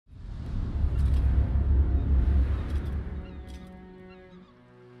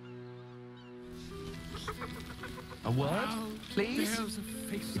A word, please?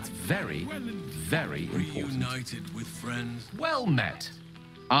 It's very, very important. Reunited with friends. Well met.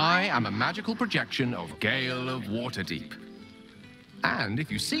 I am a magical projection of Gale of Waterdeep. And if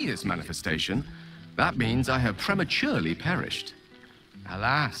you see this manifestation, that means I have prematurely perished.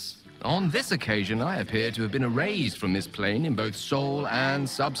 Alas, on this occasion I appear to have been erased from this plane in both soul and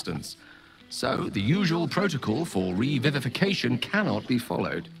substance. So the usual protocol for revivification cannot be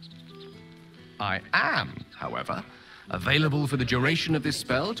followed. I am, however, available for the duration of this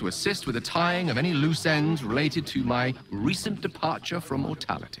spell to assist with the tying of any loose ends related to my recent departure from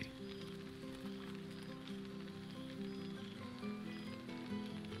mortality.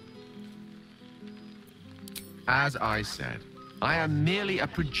 As I said, I am merely a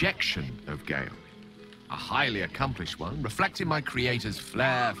projection of Gale. A highly accomplished one, reflecting my creator's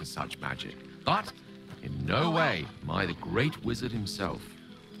flair for such magic. But in no way am I the great wizard himself.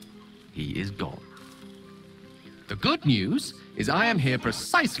 He is gone. The good news is I am here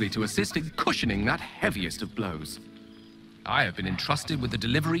precisely to assist in cushioning that heaviest of blows. I have been entrusted with the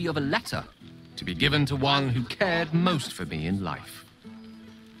delivery of a letter to be given to one who cared most for me in life.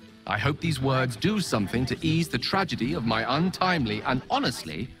 I hope these words do something to ease the tragedy of my untimely and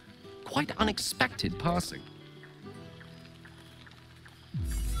honestly, quite unexpected passing.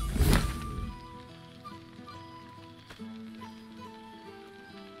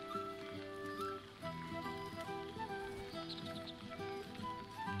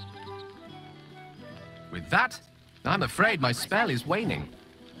 With that, I'm afraid my spell is waning.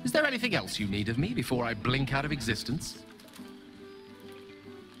 Is there anything else you need of me before I blink out of existence?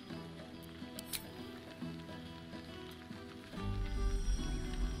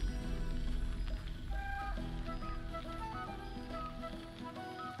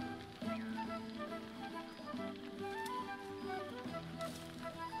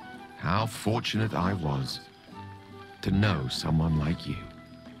 How fortunate I was to know someone like you.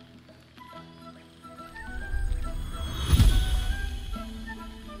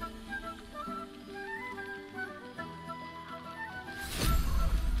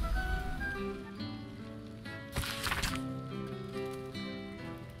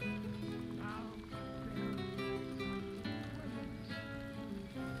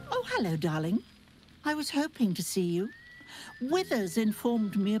 Oh, hello, darling. I was hoping to see you. Withers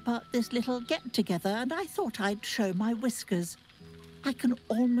informed me about this little get-together, and I thought I'd show my whiskers. I can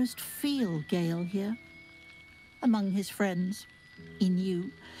almost feel Gale here. Among his friends. In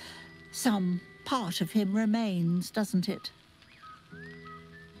you. Some part of him remains, doesn't it?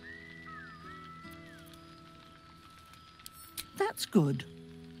 That's good.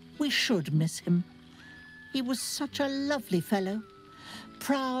 We should miss him. He was such a lovely fellow.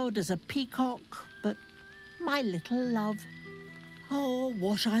 Proud as a peacock, but my little love. Oh,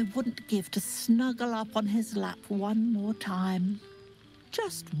 what I wouldn't give to snuggle up on his lap one more time.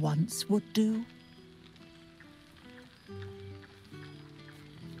 Just once would do.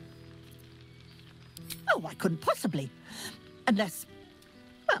 Oh, I couldn't possibly. Unless,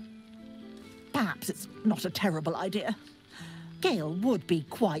 well, perhaps it's not a terrible idea. Gale would be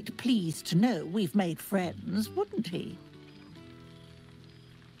quite pleased to know we've made friends, wouldn't he?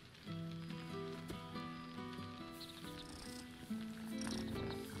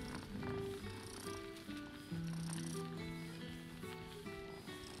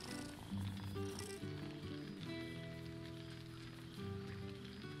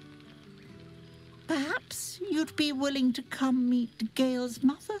 Perhaps you'd be willing to come meet Gale's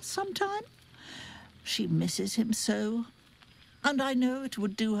mother sometime? She misses him so. And I know it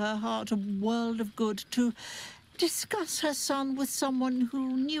would do her heart a world of good to discuss her son with someone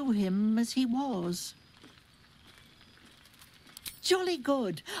who knew him as he was. Jolly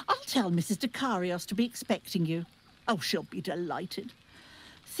good. I'll tell Mrs. Dekarios to be expecting you. Oh, she'll be delighted.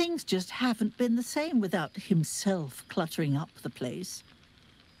 Things just haven't been the same without himself cluttering up the place.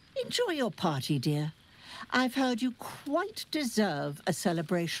 Enjoy your party, dear. I've heard you quite deserve a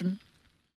celebration.